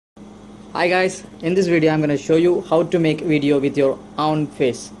Hi guys, in this video I'm going to show you how to make video with your own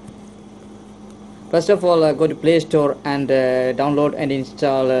face. First of all, go to Play Store and download and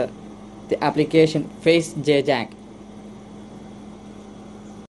install the application Facejjang.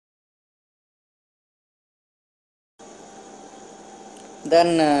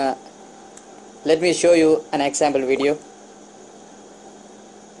 Then let me show you an example video.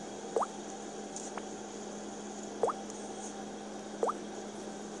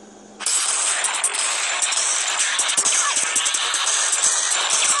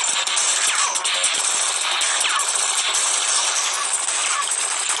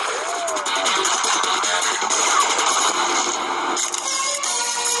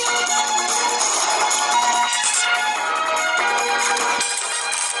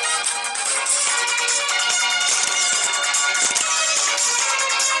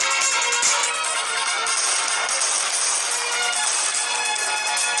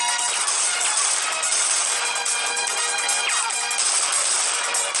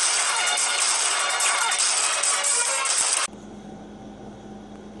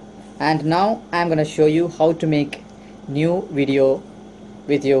 And now I'm gonna show you how to make new video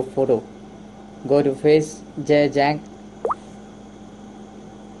with your photo. Go to Facejjang.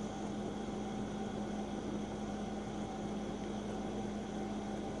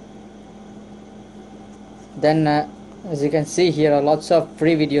 Then as you can see here are lots of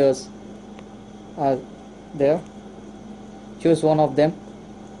free videos are there. Choose one of them.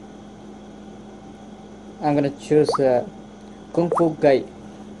 I'm gonna choose Kung Fu Guy.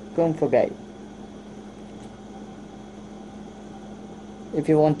 If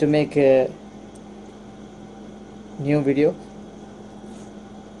you want to make a new video,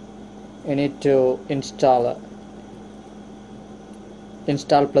 you need to install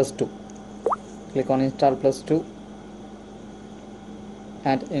 +2. Click on install +2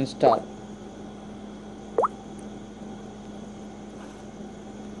 and install.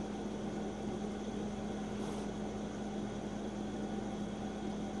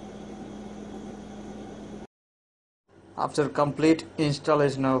 After complete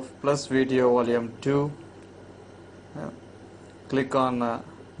installation of Plus Video Volume 2, click on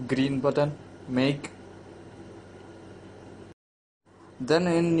green button, Make. Then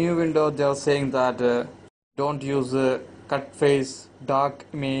in new window they are saying that don't use cut face, dark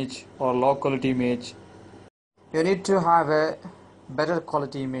image or low quality image. You need to have a better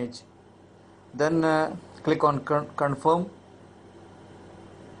quality image. Then click on confirm.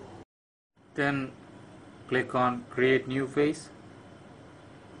 Then click on create new face.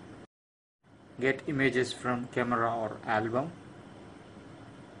 Get images from camera or album.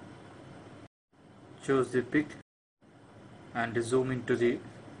 Choose the pic and zoom into the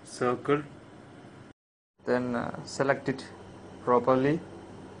circle. Then select it properly.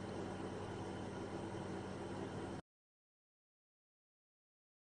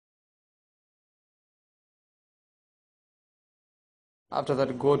 After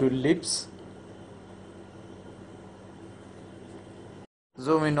that, go to lips.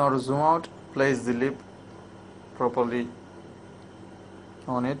 Zoom in or zoom out, place the lip properly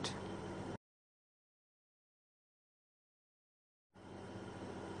on it.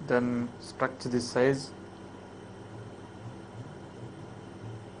 Then structure the size.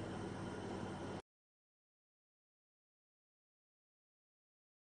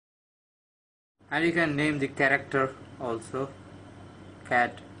 And you can name the character also,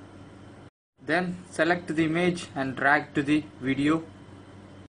 cat. Then select the image and drag to the video.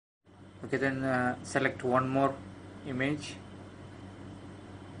 Okay, then select one more image.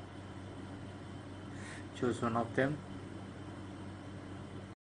 Choose one of them.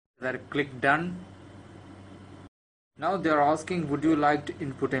 Then click done. Now they are asking, would you like to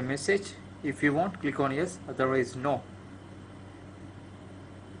input a message? If you want, click on yes, otherwise no.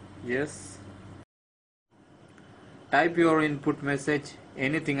 Yes. Type your input message,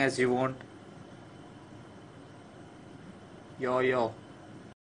 anything as you want. Yo.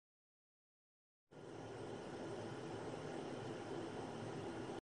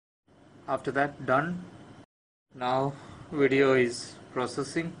 After that, done. Now video is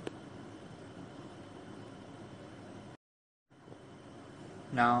processing.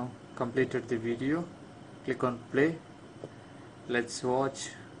 Now completed the video. Click on play. Let's watch.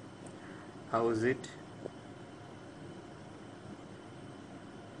 How is it?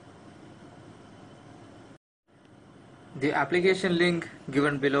 The application link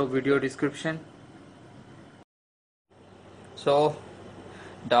given below video description. So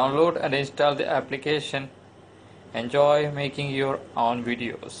download and install the application. Enjoy making your own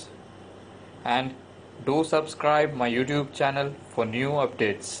videos. And do subscribe my YouTube channel for new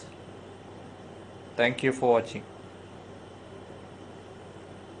updates. Thank you for watching.